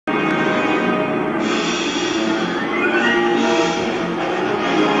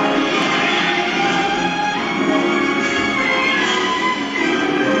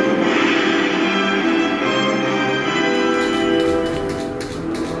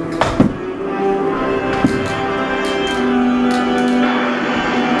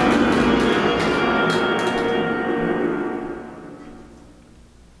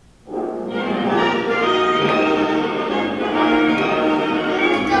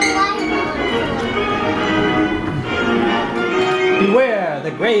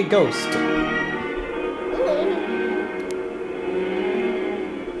Gray Ghost.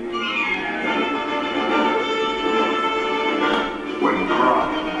 When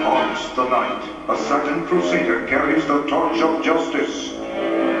crime haunts the night, a silent crusader carries the torch of justice.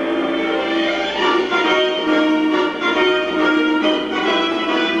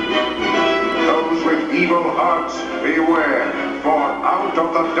 Those with evil hearts, beware, for out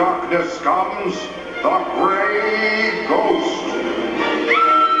of the darkness comes the Gray Ghost.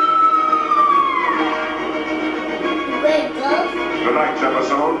 Gray Ghost? Tonight's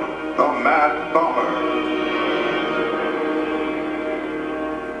episode, The Mad Bomber.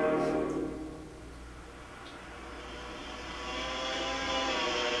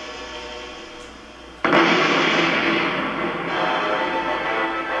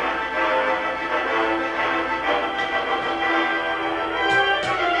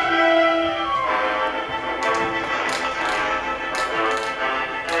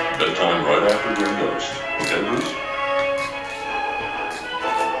 Bedtime right after Gray Ghost. Okay, Bruce?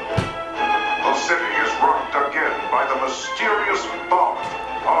 The city is rocked again by the mysterious bomb.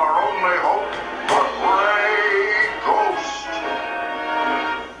 Our only hope, the Gray Ghost.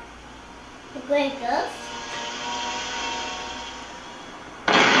 The Gray Ghost?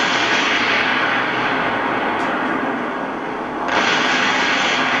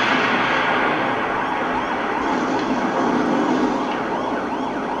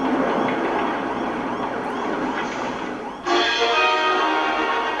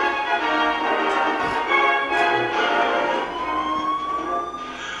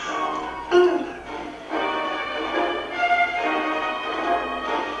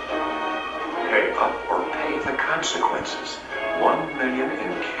 Pay up or pay the consequences. $1 million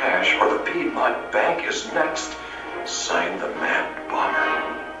in cash or the Piedmont Bank is next. Sign the Mad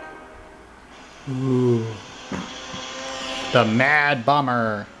Bomber. Ooh. The Mad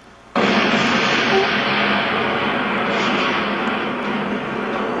Bomber.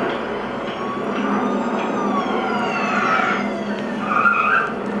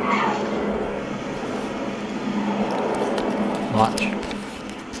 Watch.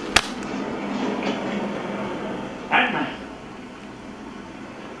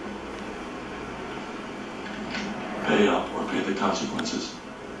 Pay up or pay the consequences.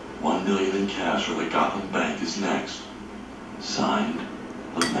 $1 million in cash or the Gotham Bank is next. Signed,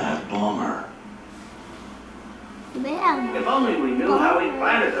 the Mad Bomber. Man. If only we knew how he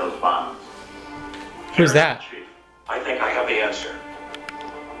planted those bombs. Who's that? Chief, I think I have the answer.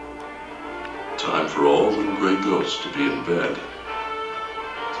 Time for old and Gray Ghost to be in bed.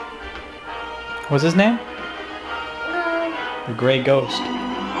 What's his name? The Gray Ghost.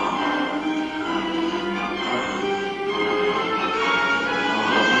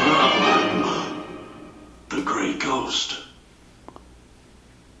 The Gray Ghost.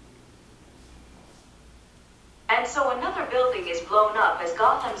 And so another building is blown up as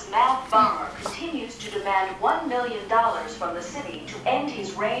Gotham's Mad Bomber continues to demand $1 million from the city to end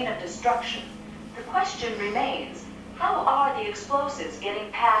his reign of destruction. The question remains, how are the explosives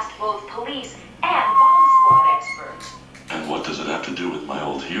getting past both police and bomb squad experts? And what does it have to do with my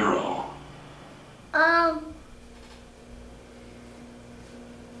old hero?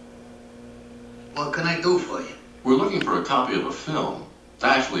 What can I do for you? We're looking for a copy of a film. It's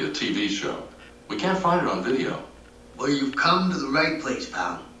actually a TV show. We can't find it on video. Well, you've come to the right place,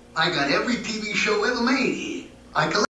 pal. I got every TV show ever made here. I collect